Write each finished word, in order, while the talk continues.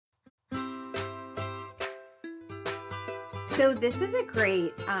So this is a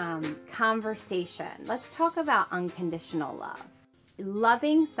great conversation. Let's talk about unconditional love.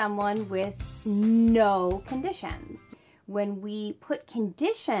 Loving someone with no conditions. When we put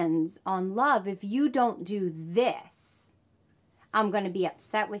conditions on love, if you don't do this, I'm going to be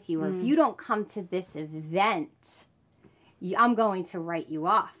upset with you. Or if you don't come to this event, I'm going to write you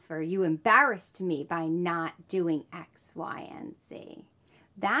off. Or you embarrassed me by not doing X, Y, and Z.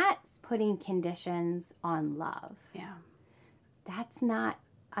 That's putting conditions on love. Yeah. That's not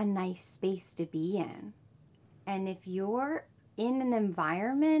a nice space to be in. And if you're in an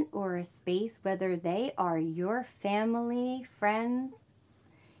environment or a space, whether they are your family, friends,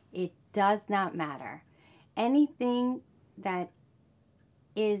 it does not matter. Anything that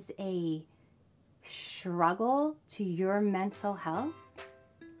is a struggle to your mental health,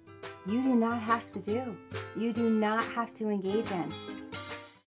 you do not have to do. You do not have to engage in.